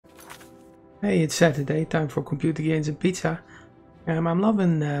Hey, it's Saturday, time for computer games and pizza. I'm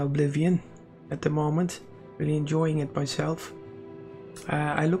loving Oblivion at the moment, really enjoying it myself.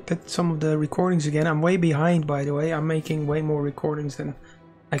 I looked at some of the recordings again. I'm way behind, by the way. I'm making way more recordings than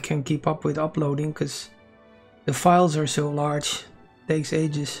I can keep up with uploading because the files are so large. It takes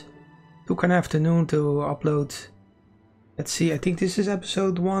ages. Took an afternoon to upload. Let's see, I think this is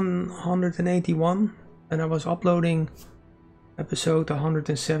episode 181 and I was uploading episode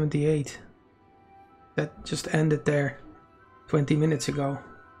 178. That just ended there 20 minutes ago.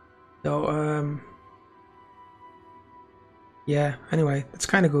 So yeah, anyway, it's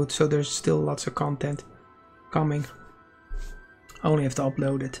kind of good. So there's still lots of content coming. I only have to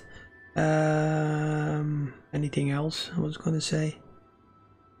upload it. Anything else I was gonna say?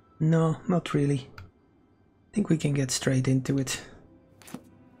 No, not really. I think we can get straight into it.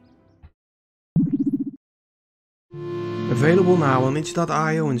 Available now on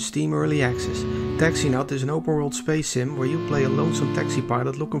itch.io and Steam Early Access. TaxiNut is an open-world space sim where you play a lonesome taxi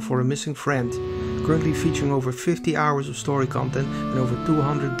pilot looking for a missing friend. Currently featuring over 50 hours of story content and over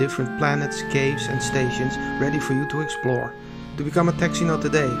 200 different planets, caves and stations ready for you to explore. To become a TaxiNut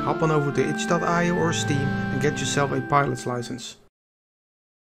today, hop on over to itch.io or Steam and get yourself a pilot's license.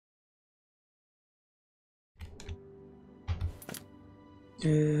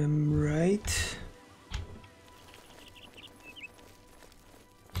 Right.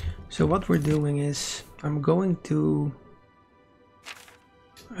 So what we're doing is, I'm going to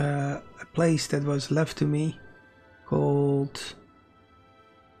a place that was left to me called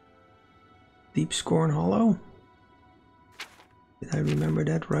Deep Scorn Hollow. Did I remember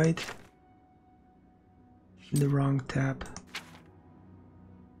that right? The wrong tab.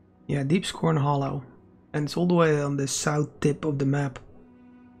 Yeah, Deep Scorn Hollow. And it's all the way on the south tip of the map.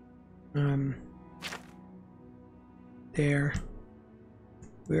 There.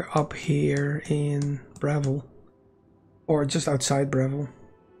 We're up here in Breville. Or just outside Breville.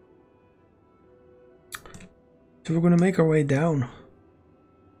 So we're gonna make our way down.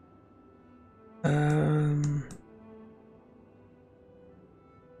 Don't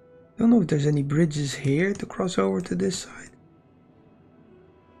know if there's any bridges here to cross over to this side.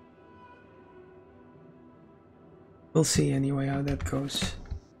 We'll see anyway how that goes.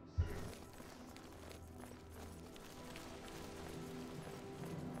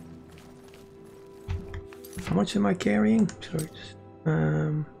 How much am I carrying? Sorry.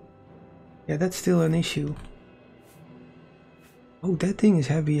 Yeah, that's still an issue. Oh, that thing is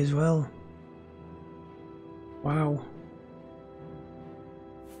heavy as well. Wow.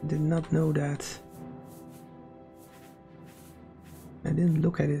 I did not know that. I didn't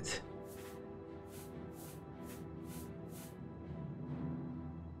look at it.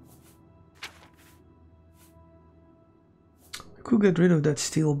 I could get rid of that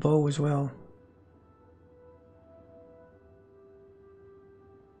steel bow as well.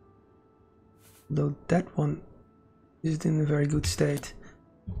 Though that one isn't in a very good state.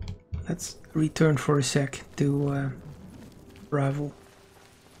 Let's return for a sec to Breville.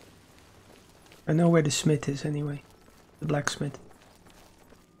 I know where the smith is anyway. The blacksmith.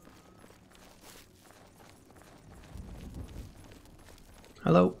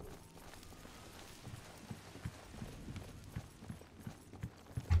 Hello.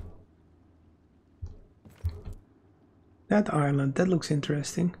 That island, that looks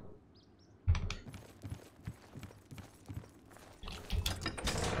interesting.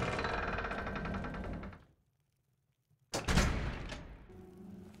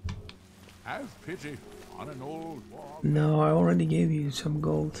 Have pity on an old war. No, I already gave you some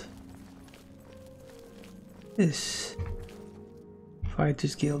gold. This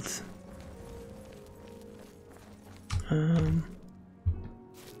Fighters Guild.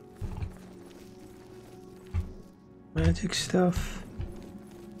 Magic stuff.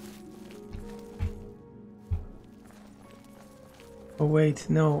 Oh wait,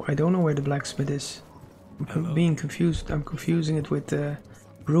 no, I don't know where the blacksmith is. I'm being confused. I'm confusing it with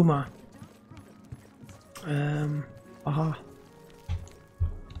Bruma. Aha.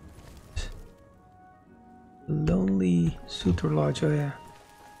 Lonely Suitor Lodge, oh yeah.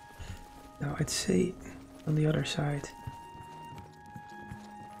 Now I'd say on the other side.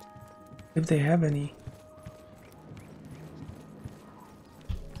 If they have any.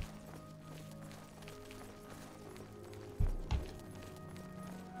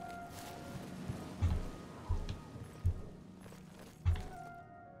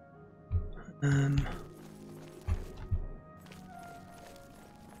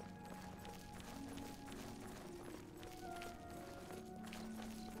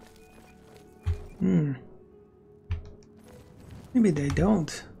 Maybe they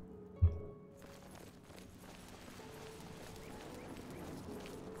don't.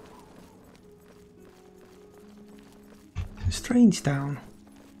 Strange town.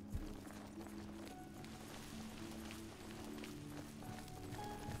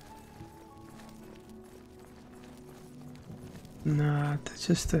 Nah, that's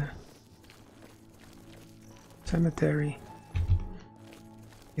just a cemetery.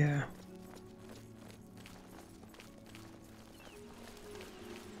 Yeah.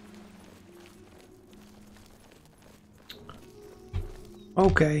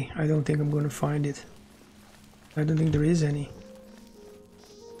 Okay, I don't think I'm gonna find it. I don't think there is any.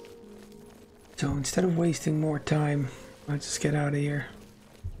 So instead of wasting more time, let's just get out of here.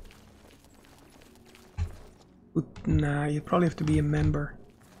 Nah, you probably have to be a member.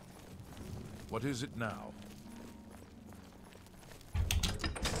 What is it now?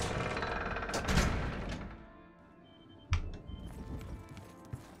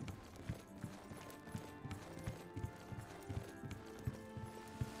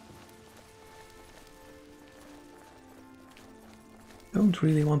 Don't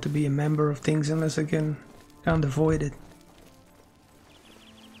really want to be a member of things unless I can't avoid it.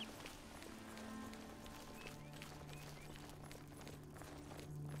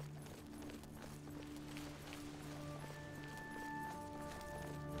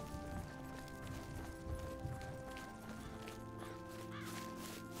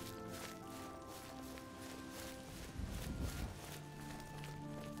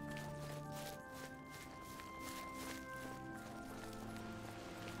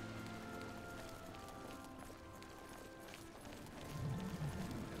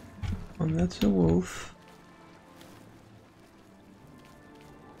 And that's a wolf.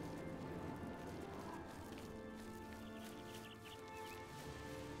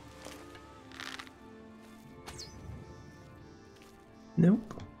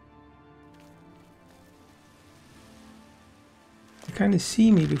 Nope. You kind of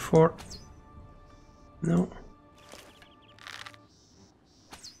see me before. No.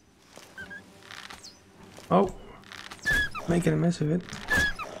 Oh, making a mess of it.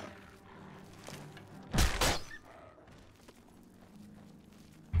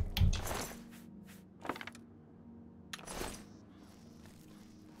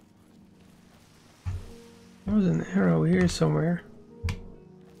 There was an arrow here somewhere.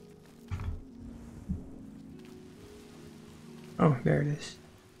 Oh, there it is.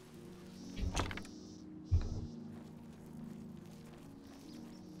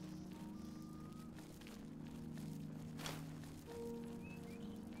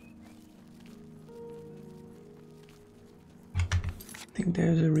 I think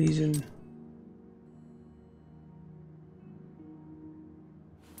there's a reason.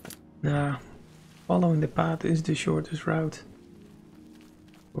 Nah, following the path is the shortest route.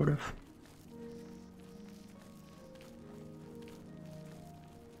 Sort of.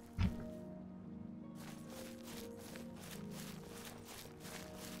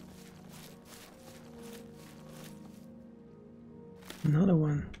 Another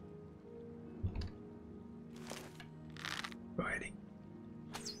one. Riding.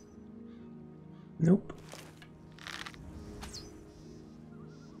 Nope.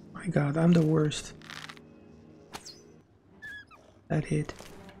 My god, I'm the worst. That hit.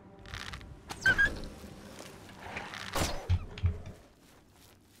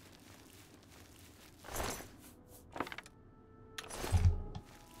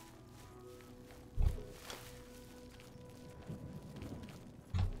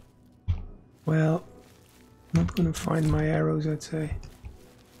 Well, not gonna find my arrows, I'd say.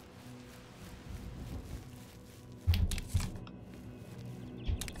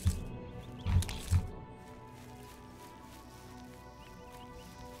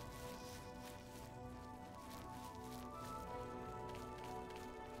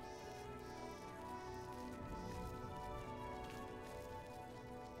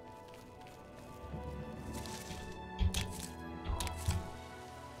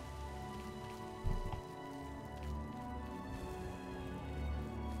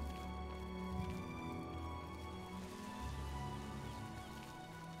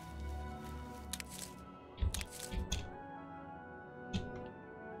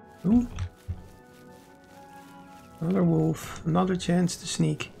 Ooh. Another wolf, another chance to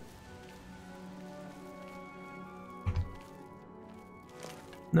sneak.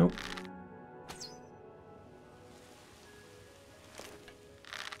 Nope.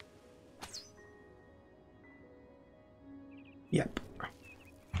 Yep.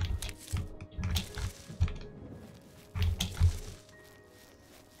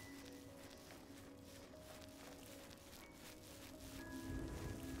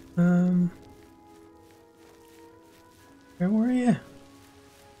 Where were you?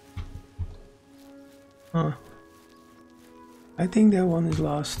 Huh. I think that one is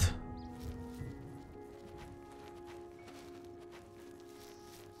lost.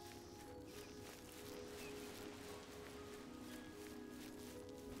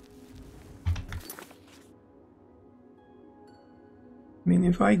 I mean,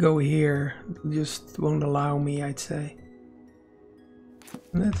 if I go here, it just won't allow me, I'd say.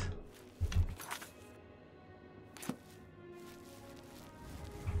 Isn't it?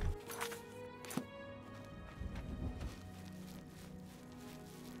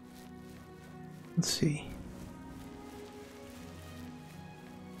 Let's see.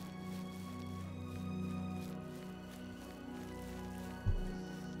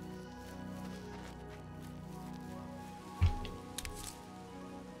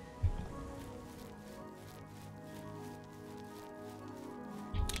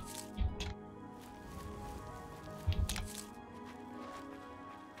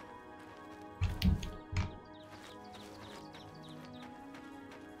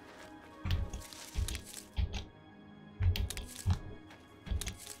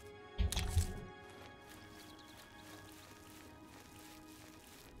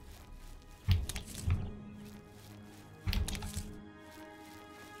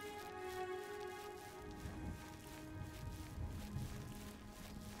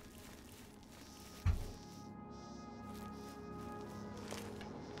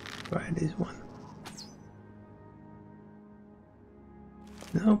 Try this one.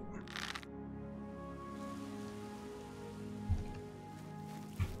 Nope.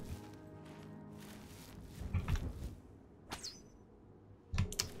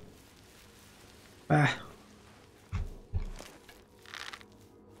 Ah.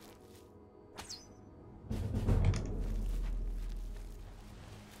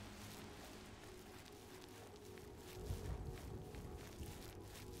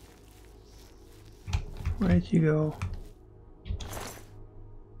 Where'd you go?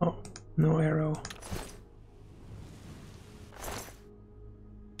 Oh, no arrow.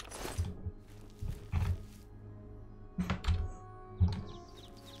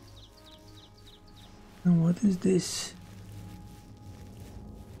 And what is this?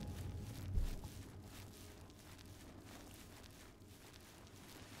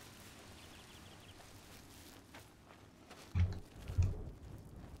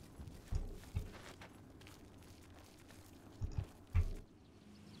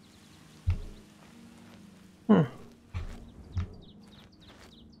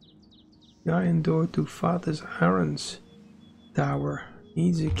 Giant door to Father Aaron's tower.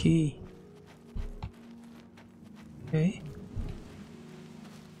 Needs a key. Okay.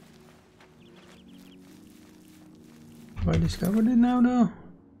 Have I discovered it now though?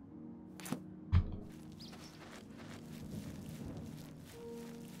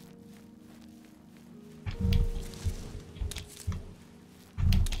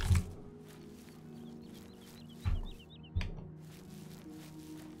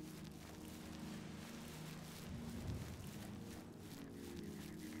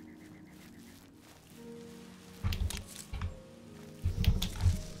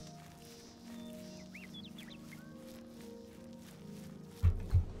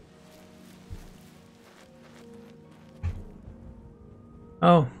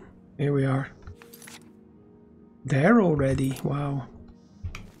 Oh, here we are. There already, wow.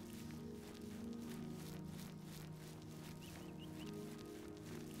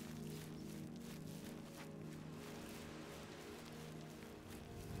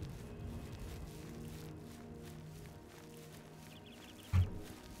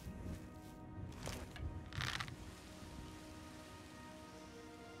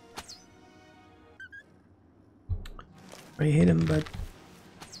 I hit him, but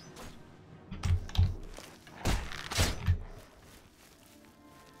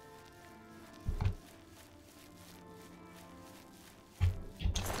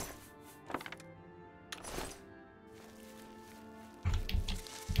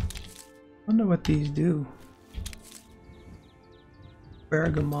wonder what these do.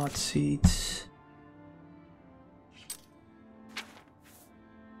 Bergamot seeds.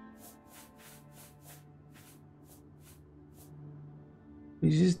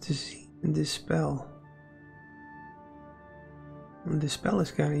 Resist this spell. And this spell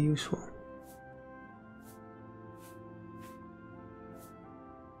is kind of useful.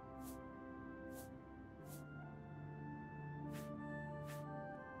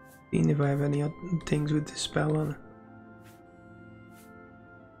 Seeing if I have any other things with this spell on.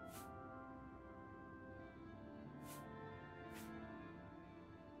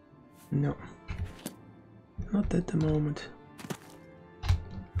 No, not at the moment.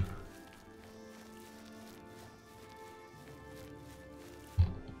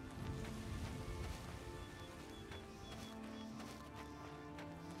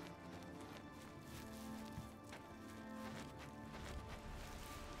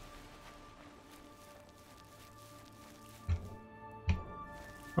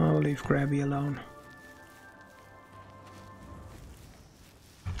 I'll leave Krabby alone.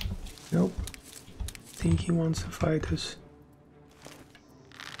 Nope. Think he wants to fight us.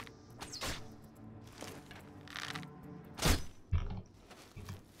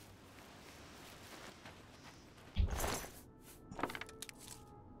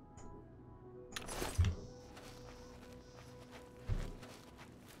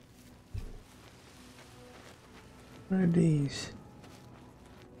 What are these?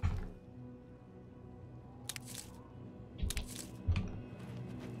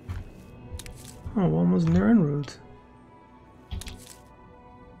 Oh, one was Nern root.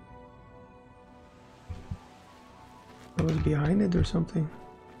 That was behind it or something.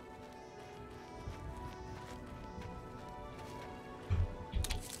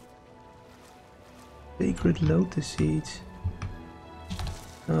 Sacred lotus seeds.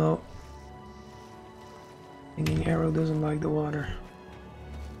 Oh. Thinking arrow doesn't like the water.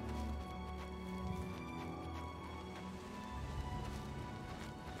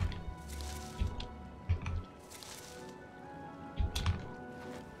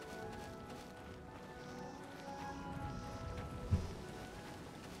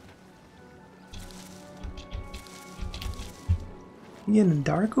 Getting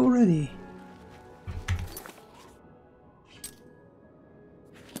dark already.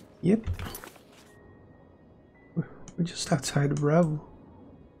 Yep. We're just outside of Bravo.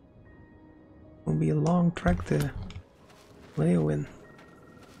 Will be a long trek to Leowin.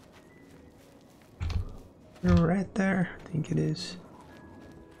 You're right there, I think it is.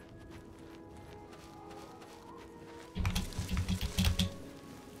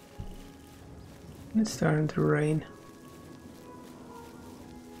 It's starting to rain.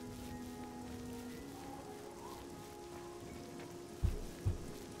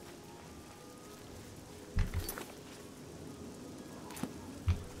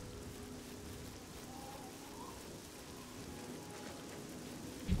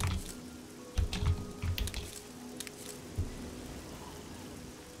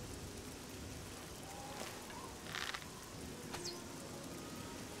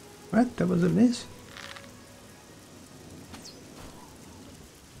 What? That was a miss?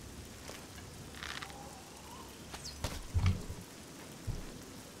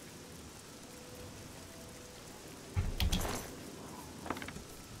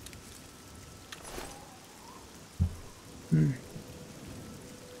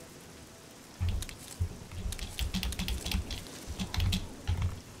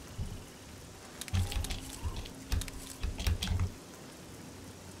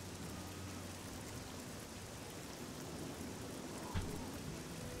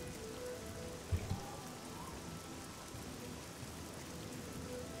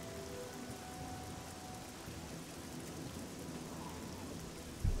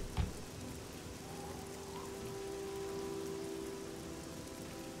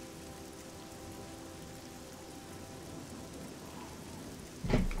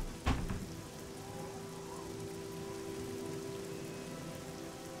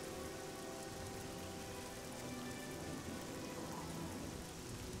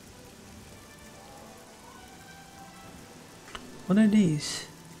 What are these?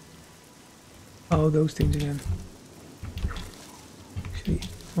 Oh, those things again. Actually,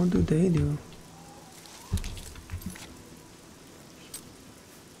 what do they do?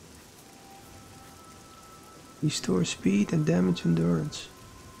 Restore speed and damage endurance.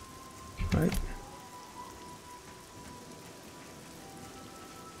 Right?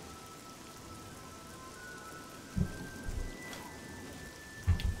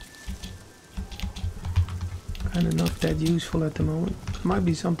 Kinda not that useful at the moment. Might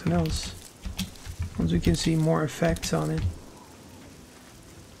be something else. Once we can see more effects on it.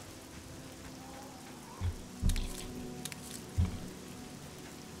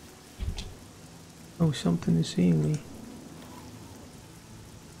 Oh, something is seeing me.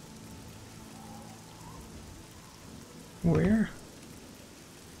 Where?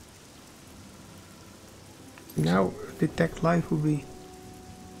 Now detect life will be.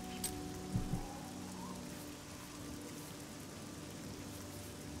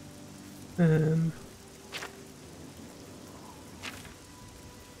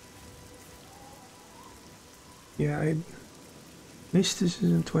 Yeah,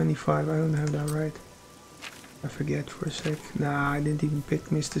 mysticism 25, I don't have that right. I forget for a sec. Nah, I didn't even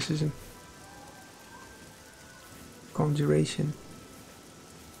pick mysticism. Conjuration.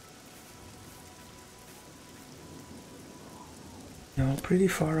 No, pretty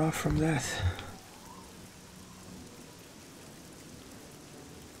far off from that.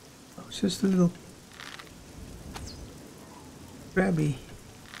 Oh, it's just a little Krabby.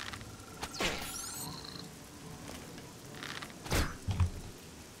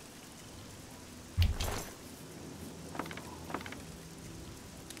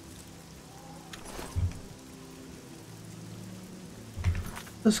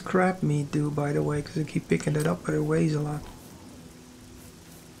 What does crab meat do, by the way? Because I keep picking it up, but it weighs a lot.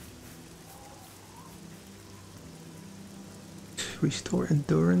 Restore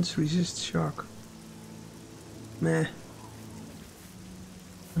endurance, resist shock. Meh.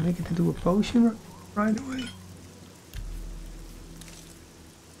 I make it into a potion right away.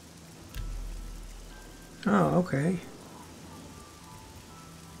 Oh, okay.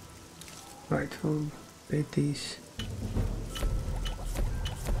 Right, we'll bait these.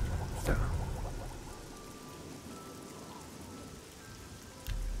 So.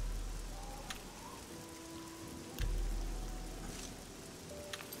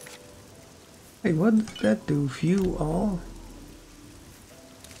 Hey, what does that do? View all?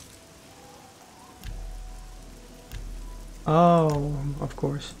 Oh, of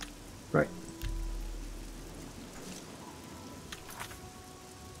course. Right.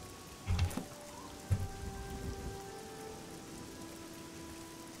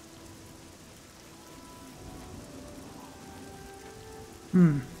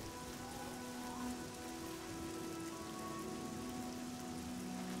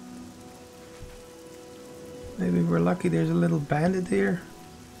 Maybe we're lucky there's a little bandit here.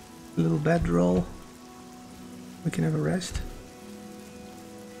 A little bedroll. We can have a rest.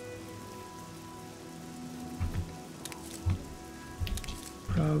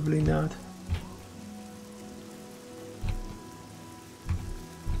 Probably not.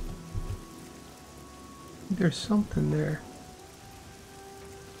 There's something there.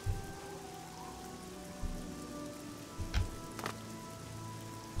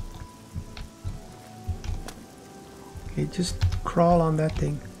 Okay, just crawl on that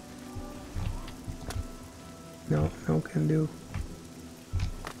thing. No, no can do.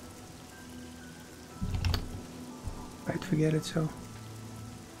 Right, forget it so.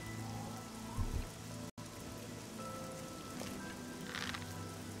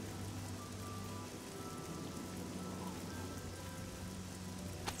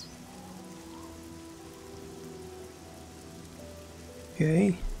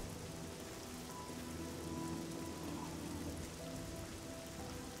 Okay.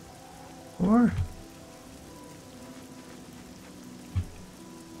 Or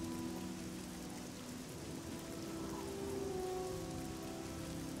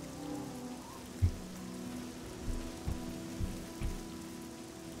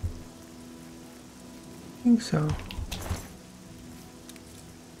I think so.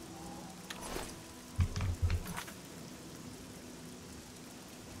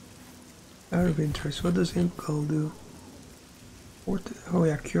 Out of interest, what does Imp Gold do? Oh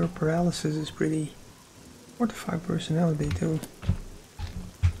yeah, cure paralysis is pretty. Fortify personality too.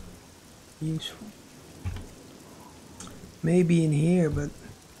 Useful. Maybe in here, but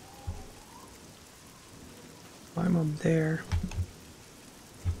I'm up there.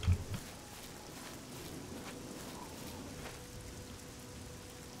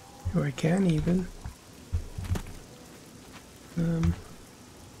 Or I can even.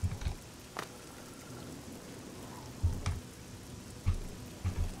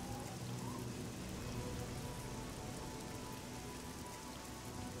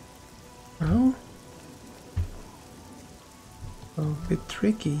 Oh? Oh, a bit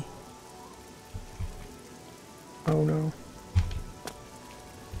tricky. Oh no.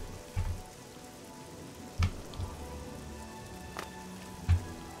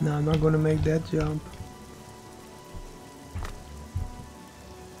 No, I'm not gonna make that jump.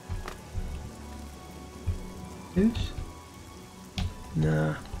 This?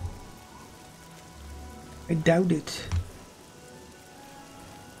 Nah. I doubt it.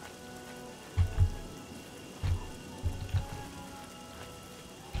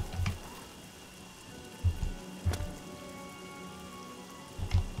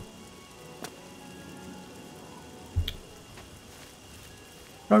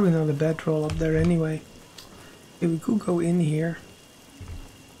 Probably not a bedroll up there anyway. Okay, we could go in here.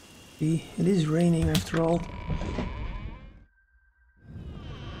 See, it is raining after all.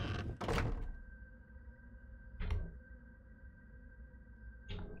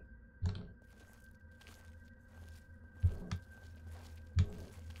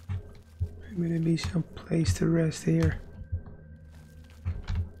 Maybe there'll be some place to rest here.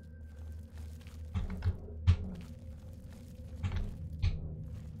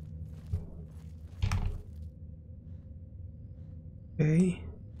 Okay.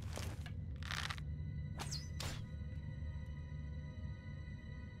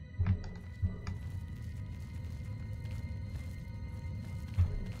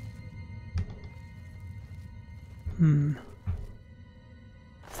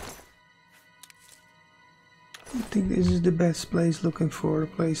 think this is the best place, looking for a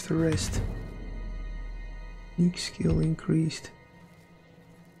place to rest. Sneak skill increased.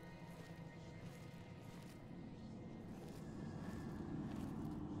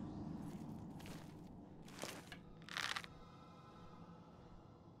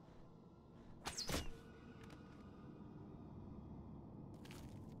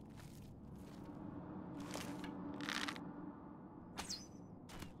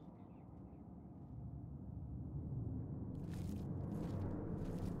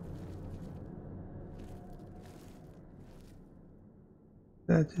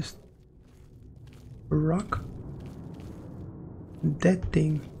 That is a rock. That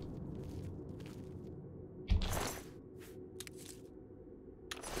thing.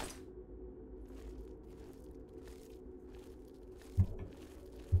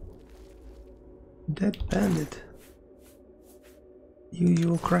 Dead bandit.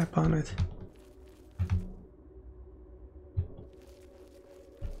 Usual crap on it.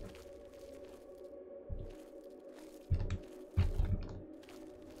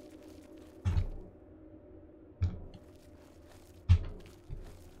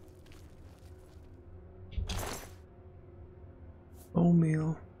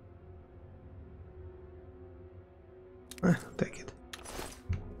 Meal. I'll take it.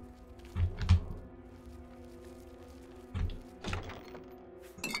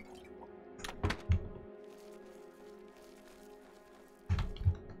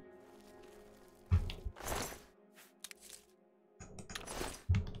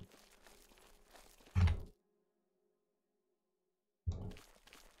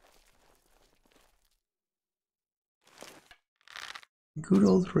 Good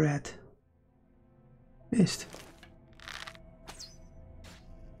old rat. Missed.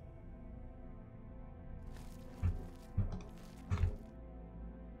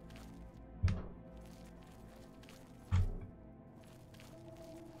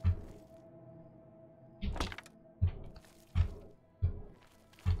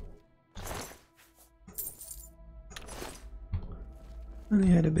 And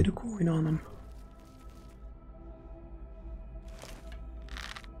he had a bit of coin on him.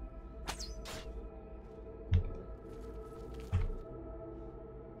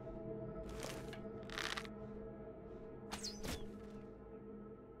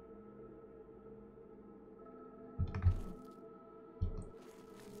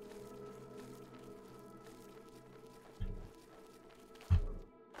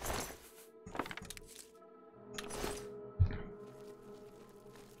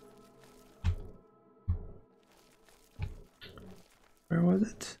 Where was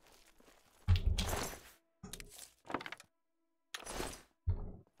it?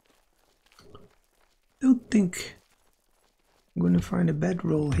 Don't think I'm gonna find a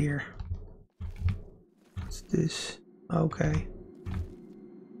bedroll here. What's this? Okay.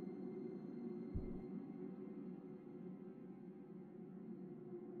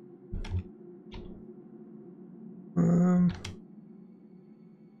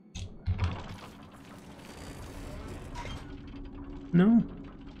 No.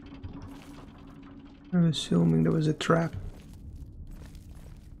 I'm assuming there was a trap.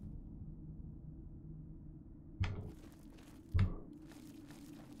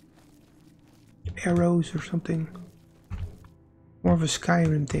 Arrows or something. More of a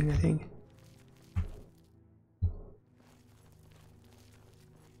Skyrim thing, I think.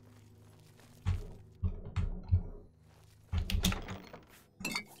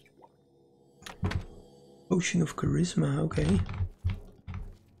 Potion of Charisma, okay.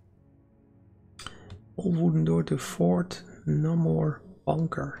 Old wooden door to Fort No More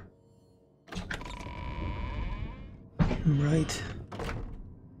Bunker. Right.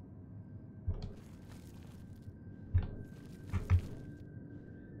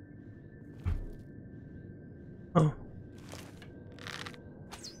 Oh.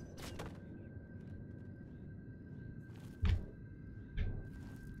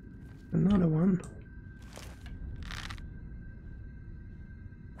 Another one.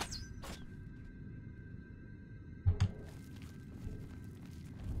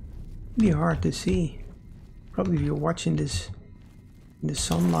 Really hard to see. Probably if you're watching this in the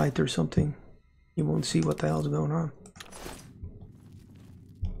sunlight or something, you won't see what the hell's going on.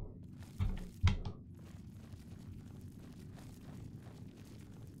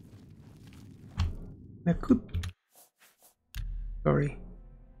 I could... Sorry.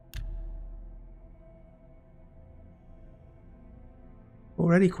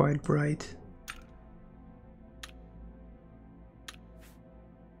 Already quite bright.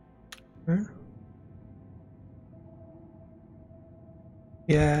 Huh?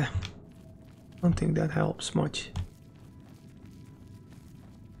 Yeah. Don't think that helps much.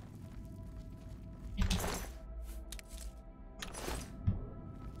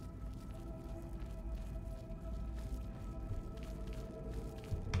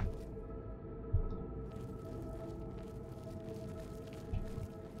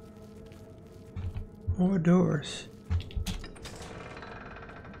 More doors.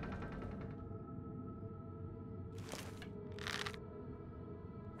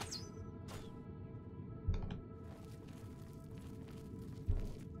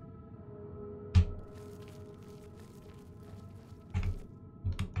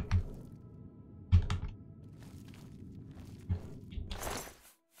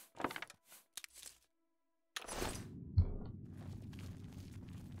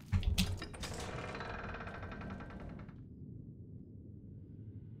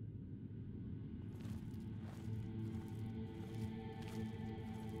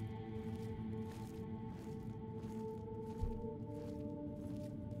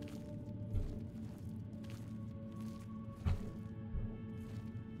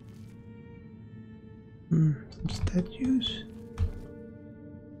 Some statues.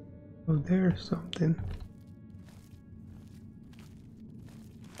 Oh, there's something.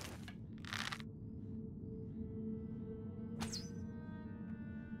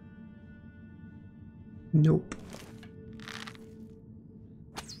 Nope.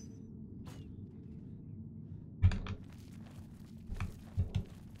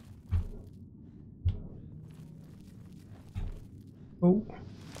 Oh.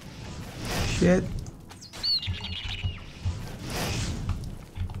 Shit.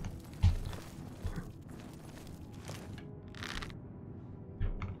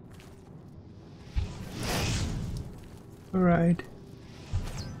 All right.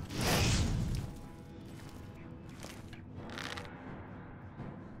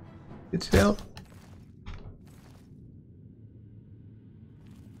 Good still.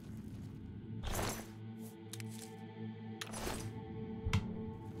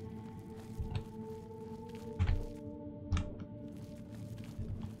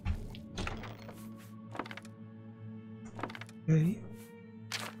 Okay.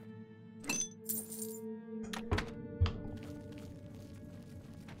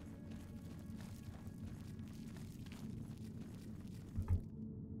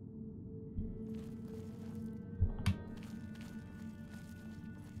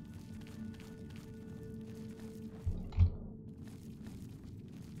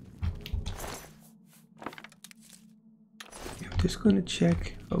 I'm just gonna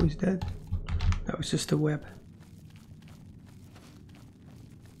check. Oh, is that? That was just a web.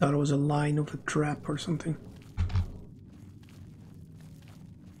 Thought it was a line of a trap or something.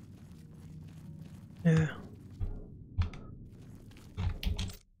 Yeah.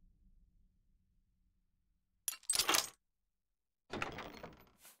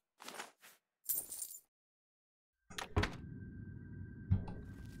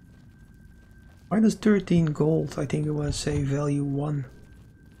 Why does 13 gold? I think it was say value 1.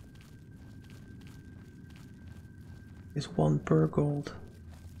 It's 1 per gold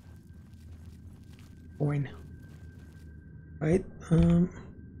coin. Right?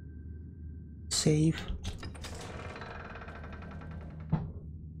 Save.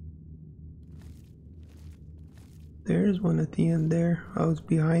 There's one at the end there. Oh, it's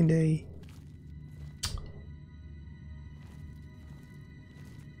behind a...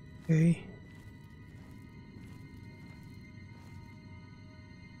 Okay.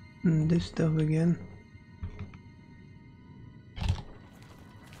 This stuff again.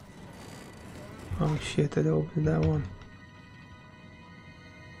 Oh shit, I opened that one.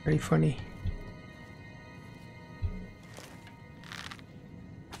 Very funny.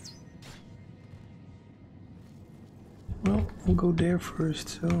 Well, we'll go there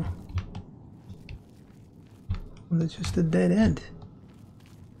first, so... Well, that's just a dead end.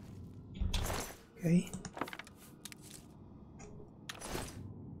 Okay.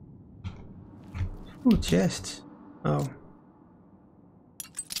 Ooh, chests. Oh.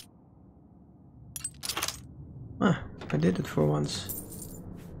 Ah, I did it for once.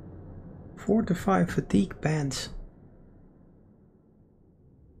 4 to 5 fatigue bands.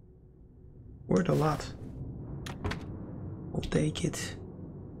 Worth a lot. I'll take it.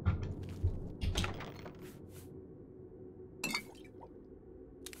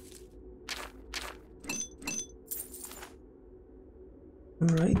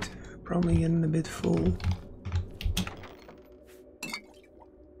 Alright, probably getting a bit full.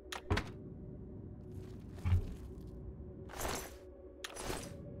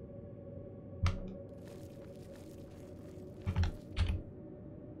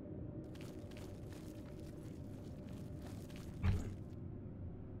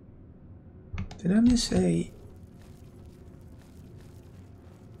 Did I miss a...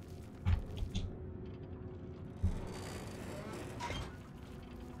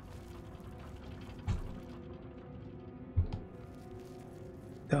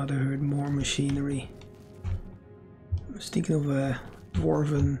 Thought I heard more machinery. I was thinking of a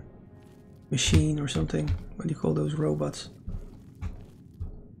dwarven machine or something. What do you call those robots?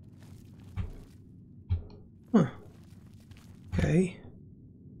 Huh. Okay.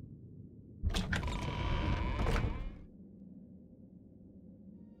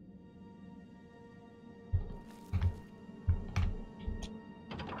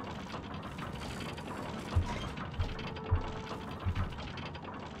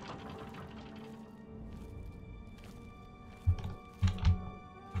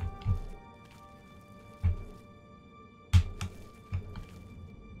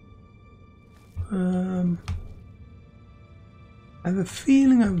 I have a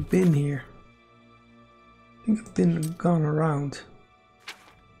feeling I've been here. I think I've gone around.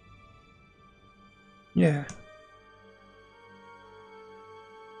 Yeah.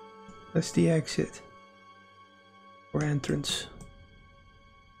 That's the exit. Or entrance.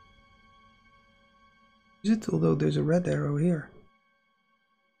 Is it? Although there's a red arrow here.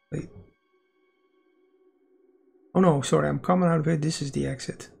 Wait. Oh no, sorry, I'm coming out of it. This is the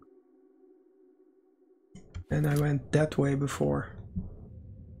exit. And I went that way before.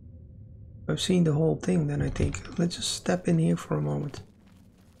 I've seen the whole thing, then I think, let's just step in here for a moment.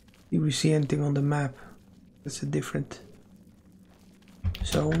 See if we see anything on the map. That's a different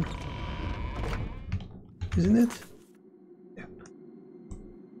zone. Isn't it? Yep.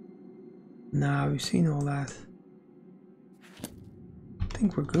 Nah, we've seen all that. I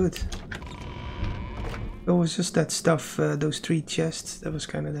think we're good. It was just that stuff, those 3 chests, that was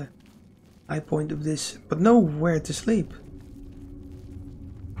kind of the high point of this. But nowhere to sleep.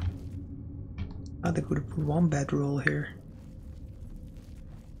 Ah, they could have put 1 bedroll here.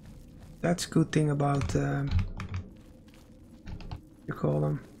 That's a good thing about, you call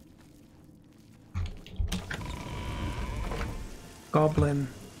them? Goblin,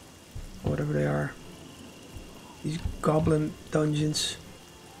 or whatever they are. These goblin dungeons,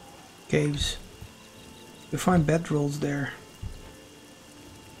 caves. You find bedrolls there.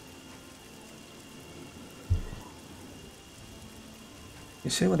 You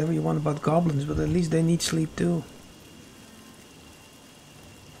say whatever you want about goblins, but at least they need sleep too.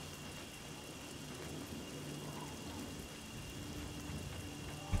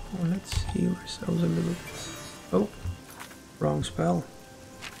 Oh, let's heal ourselves a little. Oh, wrong spell.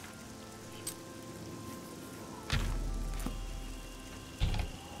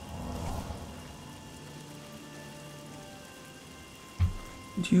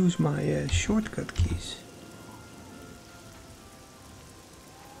 Use my shortcut keys.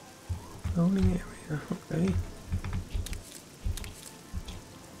 Loading area, okay.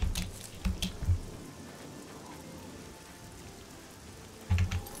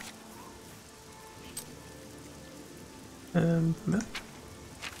 Map.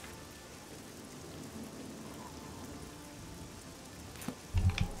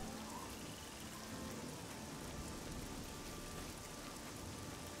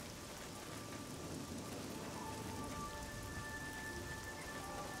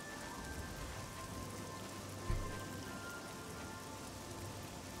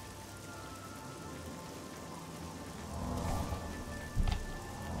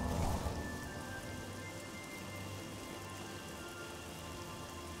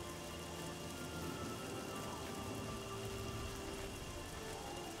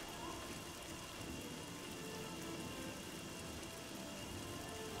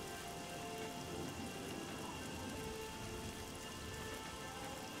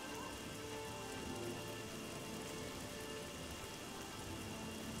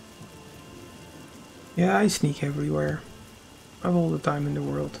 Yeah, I sneak everywhere. I have all the time in the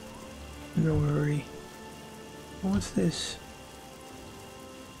world. No hurry. What's this?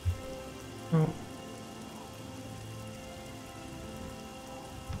 Oh.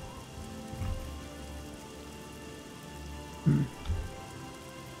 Hmm.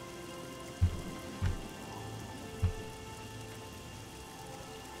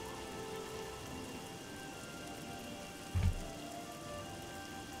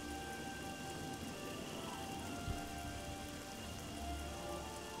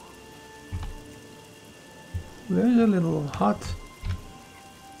 There's a little hut.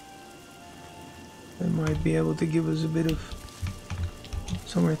 They might be able to give us a bit of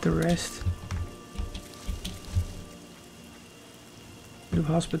somewhere to rest. Bit of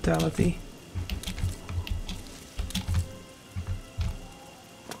hospitality.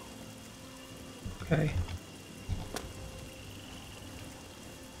 Okay.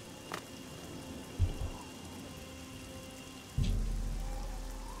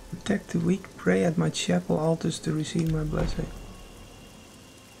 Protect the weak, pray at my chapel altars to receive my blessing.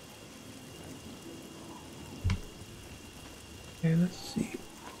 Okay, let's see.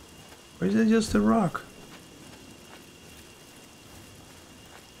 Or is it just a rock?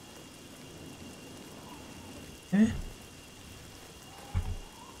 Eh?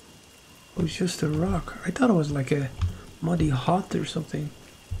 Oh, it's just a rock. I thought it was like a muddy hut or something.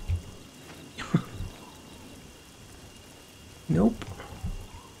 Nope.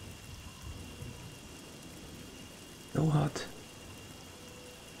 No hut.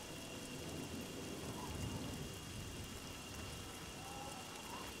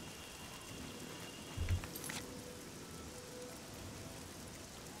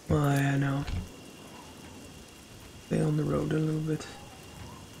 Oh, yeah, no. Stay on the road a little bit.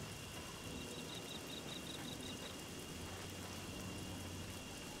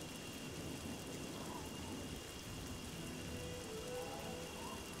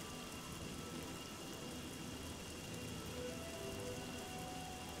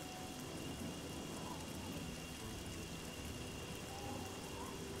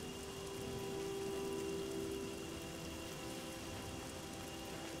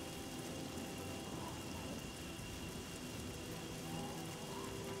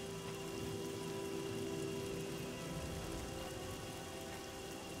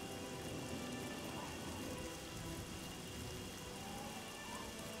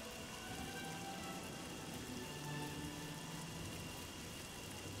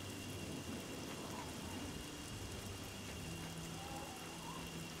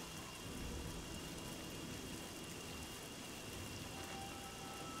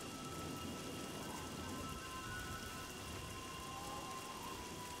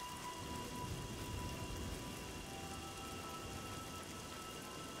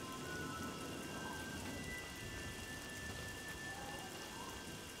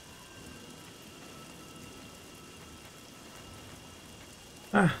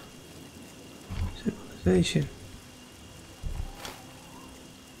 Ah, civilization.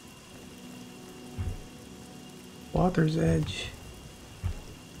 Water's edge.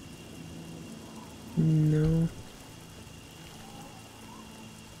 No.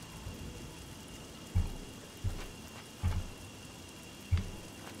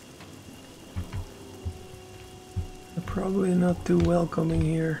 They're probably not too welcoming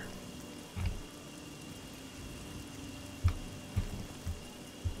here.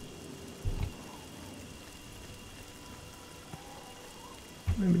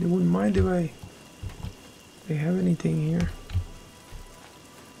 Maybe they wouldn't mind if they have anything here.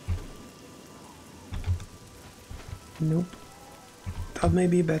 Nope. Thought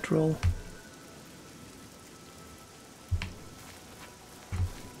maybe a bedroll.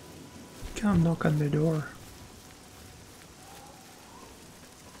 Can't knock on the door.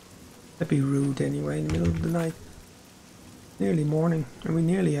 That'd be rude anyway, in the middle of the night. Nearly morning, and we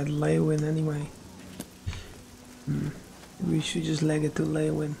nearly had Leeuwin anyway. We should just leg it to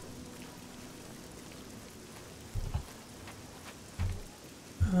Leeuwin.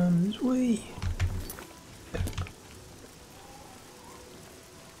 This way.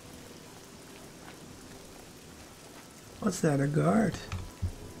 What's that, a guard?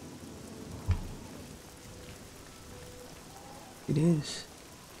 It is.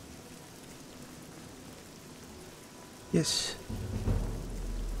 Yes.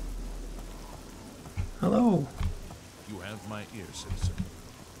 Hello. You have my ear, citizen.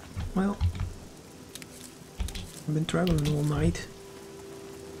 Well, I've been traveling all night.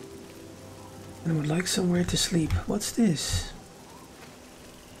 And I would like somewhere to sleep. What's this?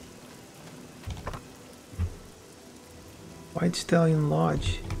 White Stallion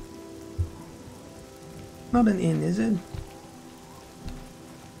Lodge. Not an inn, is it?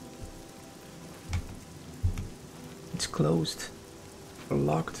 It's closed. Or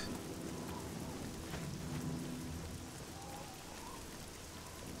locked.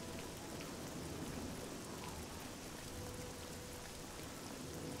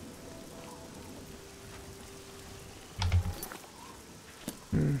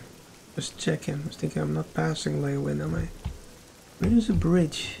 Just checking. I was thinking I'm not passing Leeuwin, am I? There's a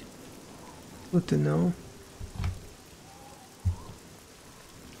bridge. Good to know.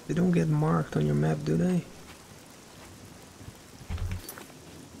 They don't get marked on your map, do they?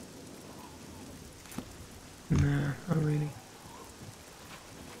 Nah, not really.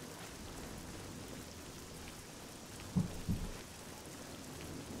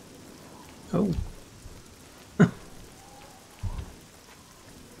 Oh.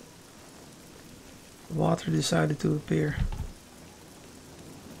 water decided to appear.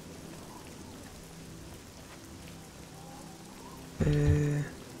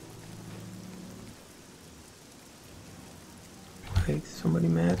 Wait, somebody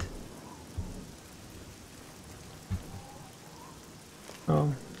mad?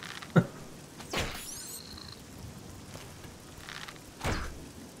 Oh.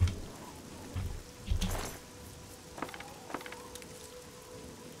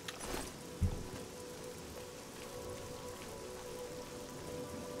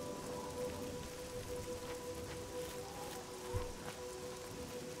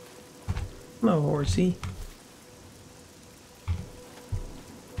 Hello, horsey.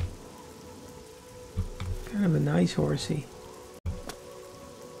 Kind of a nice horsey.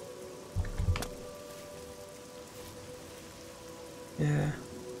 Yeah.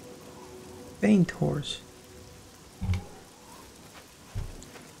 Faint horse.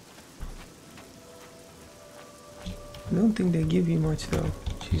 I don't think they give you much though.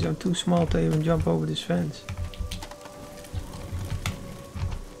 She's too small to even jump over this fence.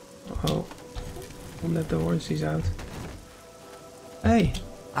 Oh. Don't let the horses out. Hey!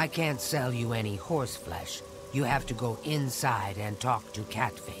 I can't sell you any horse flesh. You have to go inside and talk to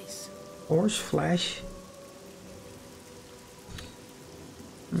Catface. Horse flesh?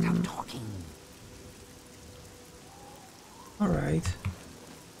 Stop talking. Alright.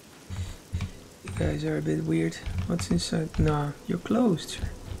 You guys are a bit weird. What's inside? Nah, you're closed, sir.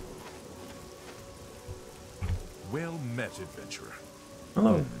 Well met, adventurer.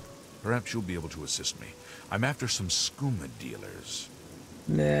 Hello. Perhaps you'll be able to assist me. I'm after some skooma dealers.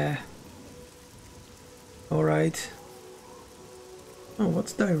 Nah. Alright. Oh,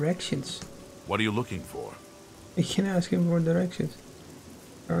 what's directions? What are you looking for? You can ask him for directions.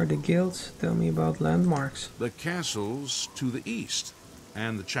 Are the guilds? Tell me about landmarks. The castle's to the east,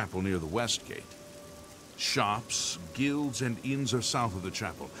 and the chapel near the west gate. Shops, guilds, and inns are south of the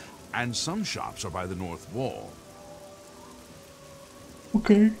chapel, and some shops are by the north wall.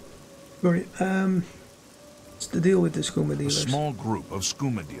 Okay. Sorry, what's the deal with the skooma A dealers? small group of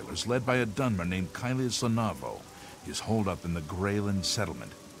skooma dealers led by a Dunmer named Kailis Lanavo is holed up in the Greyland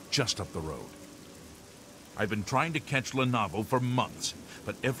settlement, just up the road. I've been trying to catch Lanavo for months,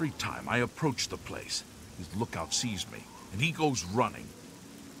 but every time I approach the place, his lookout sees me, and he goes running.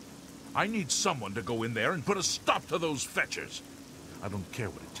 I need someone to go in there and put a stop to those fetchers. I don't care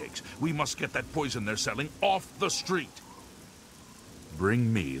what it takes. We must get that poison they're selling off the street.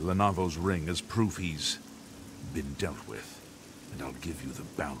 Bring me Lanavo's ring as proof he's been dealt with, and I'll give you the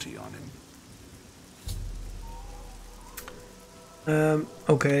bounty on him.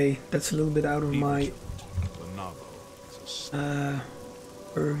 Okay, that's a little bit out of my Lanavo is a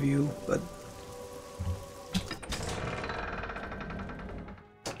purview, but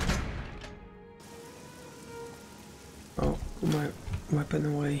oh, put my weapon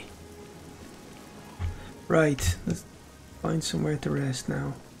away. Right, let's find somewhere to rest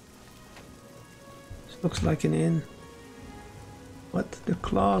now. This looks like an inn. What? The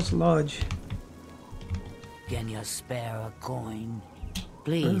Claw's Lodge. Can you spare a coin?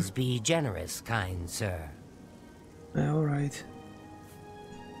 Please be generous, kind sir. Alright.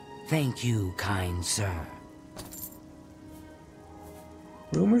 Thank you, kind sir.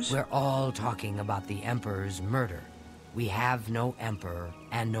 Rumors? We're all talking about the Emperor's murder. We have no Emperor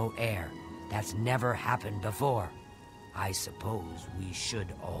and no heir. That's never happened before. I suppose we should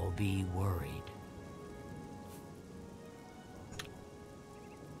all be worried.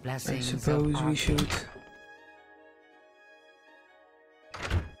 Blessings I suppose of we should.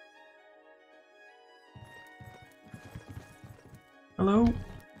 Hello?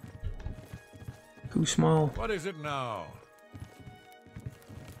 Too small. What is it now?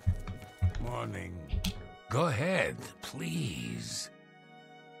 Morning. Go ahead, please.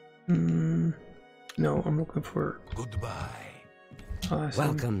 No, I'm looking for Goodbye. awesome.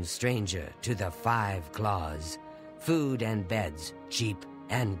 Welcome, stranger, to the Five Claws. Food and beds, cheap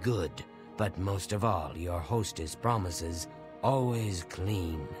and good. But most of all, your hostess promises always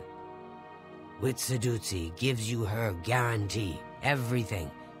clean. Witsadutsi gives you her guarantee. Everything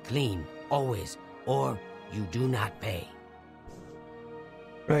clean, always, or you do not pay.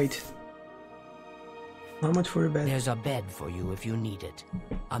 Right. How much for a bed? There's a bed for you if you need it.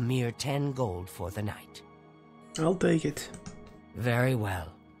 A mere 10 gold for the night. I'll take it. Very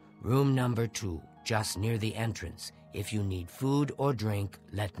well. Room number 2, just near the entrance. If you need food or drink,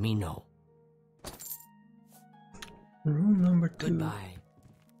 let me know. Room number 2. Goodbye.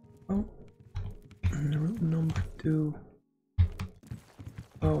 Oh. Room number 2.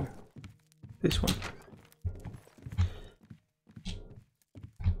 Oh. This one.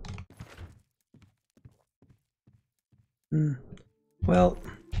 Well,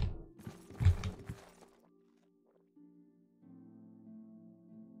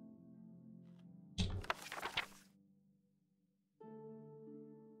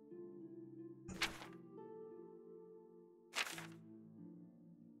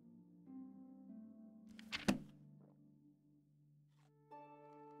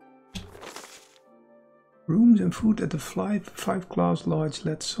 rooms and food at the Five Claws Lodge.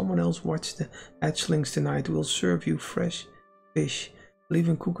 Let someone else watch the hatchlings tonight. We'll serve you fresh fish. We'll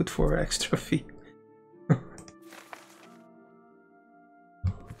even cook it for an extra fee.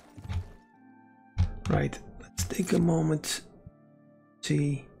 Right, let's take a moment to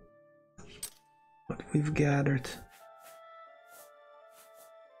see what we've gathered.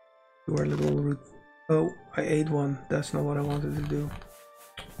 Do our little route. Oh, I ate one. That's not what I wanted to do.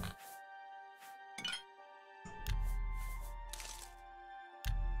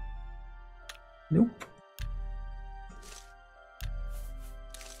 Nope.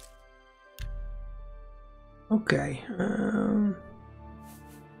 Okay.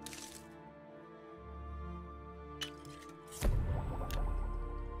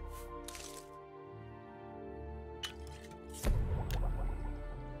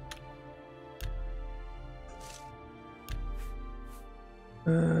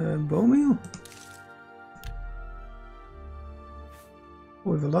 Bone meal? Oh,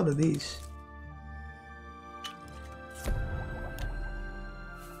 we have a lot of these.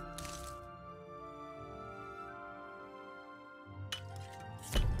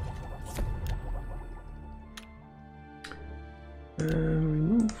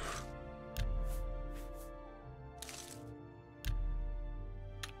 Remove.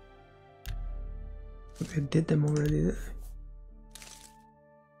 Okay, I did them already.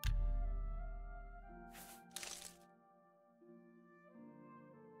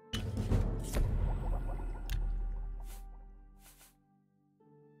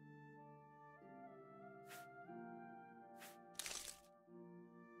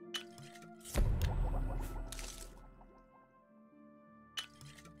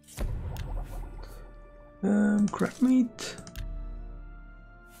 Did crab meat.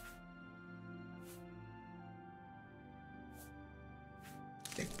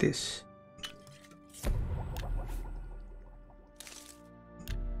 Take this.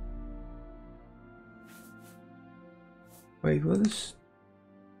 Wait, what does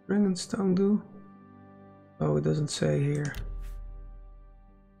Dragon's Tongue do? Oh, it doesn't say here.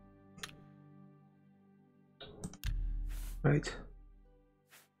 Right.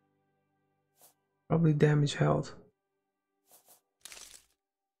 Probably damage health.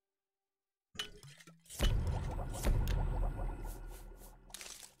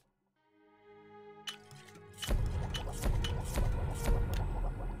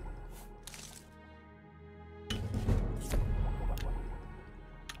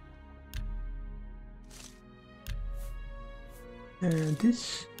 And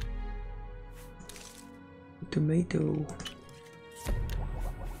this tomato.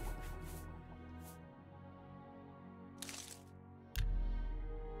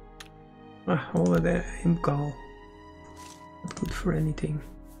 All of that imcal. Not good for anything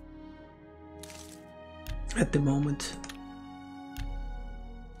at the moment.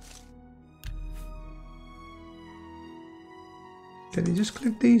 Did I just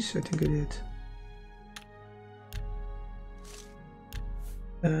click these? I think I did.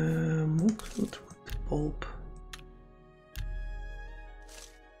 Moxwood pulp.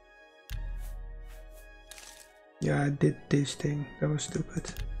 Yeah, I did this thing. That was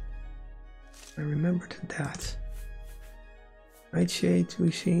stupid. I remembered that. Nightshade,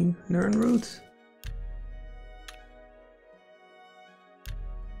 we've seen. Nernroot.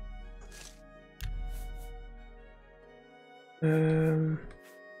 Don't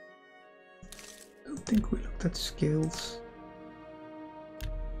think we looked at skills.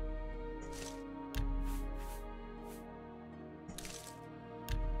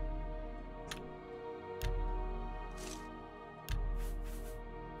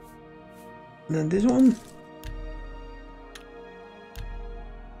 And then this one.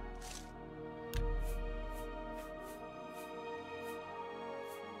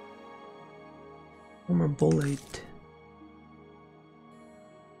 Armor bullet.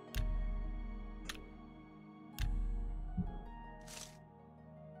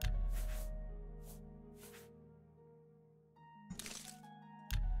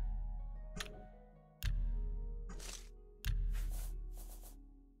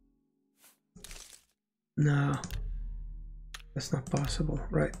 No, that's not possible,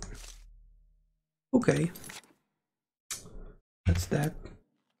 right? Okay, that's that.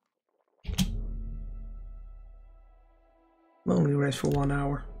 only rest for 1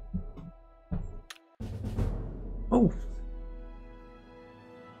 hour. Oh!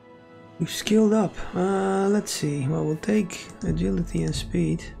 You skilled up. Let's see. Well, we'll take agility and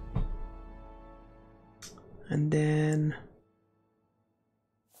speed. And then...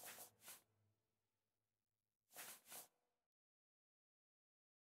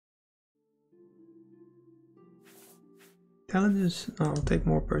 intelligence? Oh, I'll take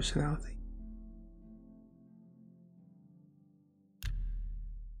more personality.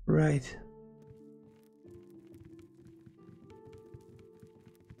 Right.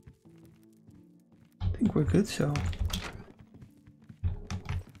 I think we're good, so...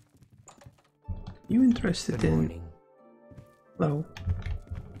 You interested in... morning. Hello.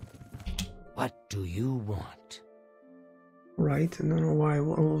 What do you want? Right, I don't know why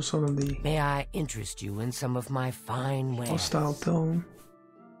all of a sudden the May I interest you in some of my fine wares? hostile tone.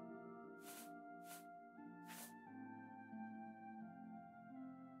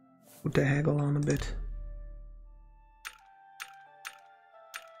 Put the haggle on a bit.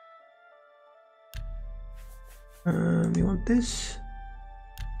 You want this?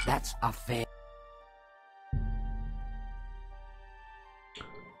 That's a fair...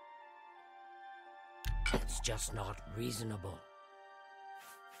 That's just not reasonable.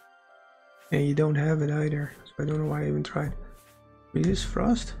 Yeah, you don't have it either, so I don't know why I even tried. Resist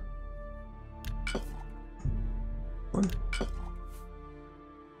frost? One.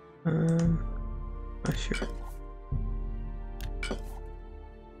 Not sure.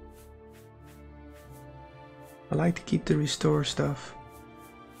 I like to keep the restore stuff.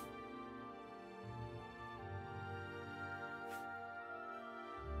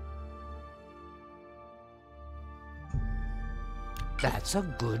 That's a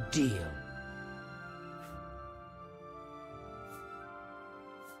good deal.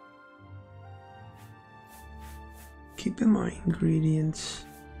 Keep in my ingredients.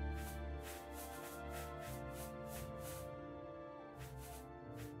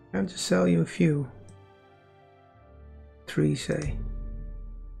 I'll just sell you a few. 3, say.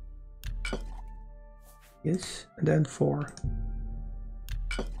 Yes, and then 4.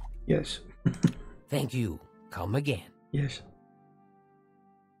 Yes. Thank you. Come again. Yes.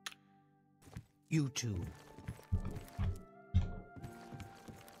 You too.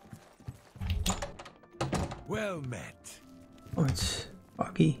 Well met. Oh, it's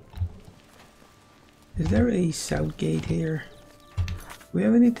foggy. Is there a south gate here? Do we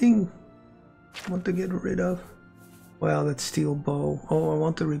have anything I want to get rid of? Well, that steel bow. Oh, I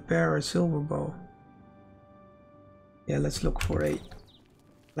want to repair a silver bow. Yeah, let's look for a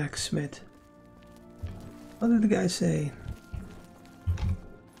blacksmith. What did the guy say?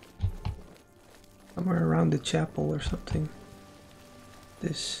 Somewhere around the chapel or something.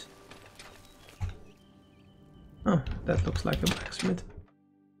 This. Oh, that looks like a blacksmith.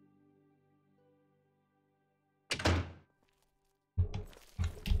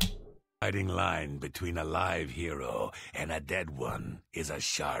 Dividing line between a live hero and a dead one is a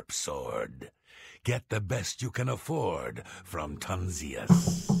sharp sword. Get the best you can afford from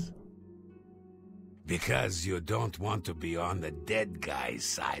Tunzius. Because you don't want to be on the dead guy's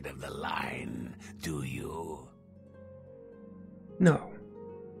side of the line, do you? No.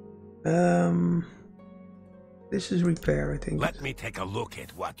 This is repair, I think. Let me take a look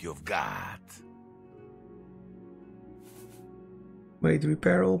at what you've got. Wait,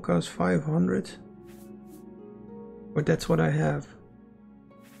 repair all costs 500? But that's what I have.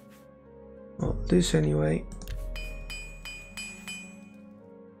 Well, this anyway.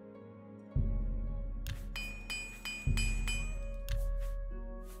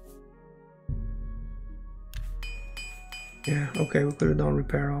 Yeah, okay, we could have done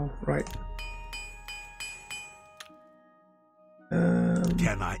repair all, right.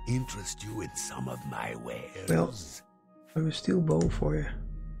 Can I interest you in some of my wares? Well, I have a steel bow for you.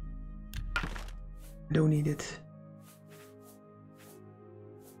 I don't need it.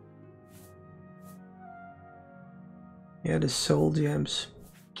 Yeah, the soul gems.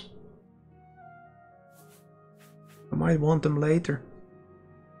 I might want them later.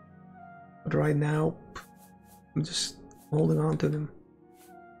 But right now, I'm just holding on to them.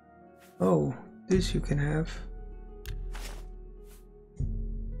 Oh, this you can have.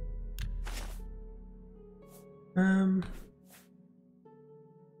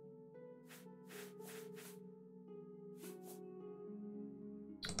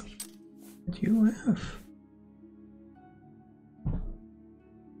 What do you have?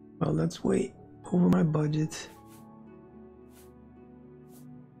 Well, that's way over my budget.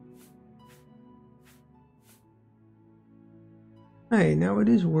 Hey, now it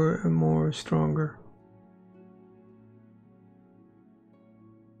is more stronger.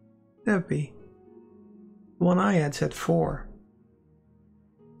 That'd be. The one I had said 4.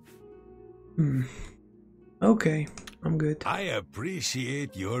 Okay, I'm good. I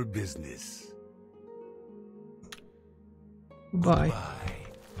appreciate your business. Bye. Bye.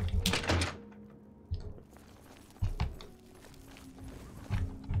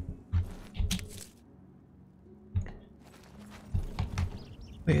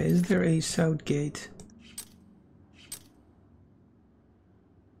 Oh, yeah, is there a south gate?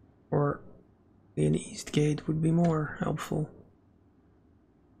 Or an east gate would be more helpful.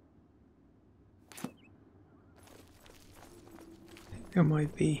 I think there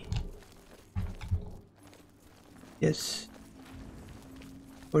might be. Yes.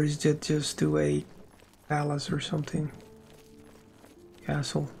 Or is that just to a palace or something?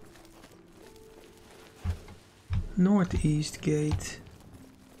 Castle. Northeast gate.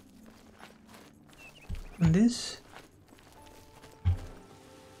 And this?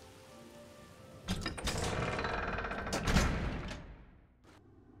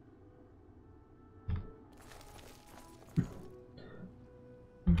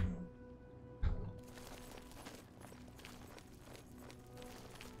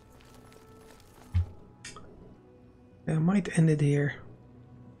 I might end it here.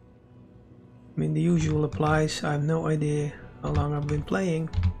 I mean, the usual applies. I have no idea how long I've been playing.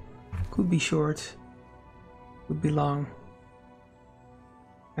 Could be short, could be long.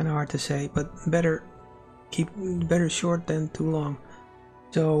 Kind of hard to say, but better short than too long.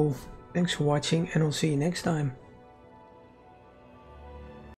 So, thanks for watching, and I'll see you next time.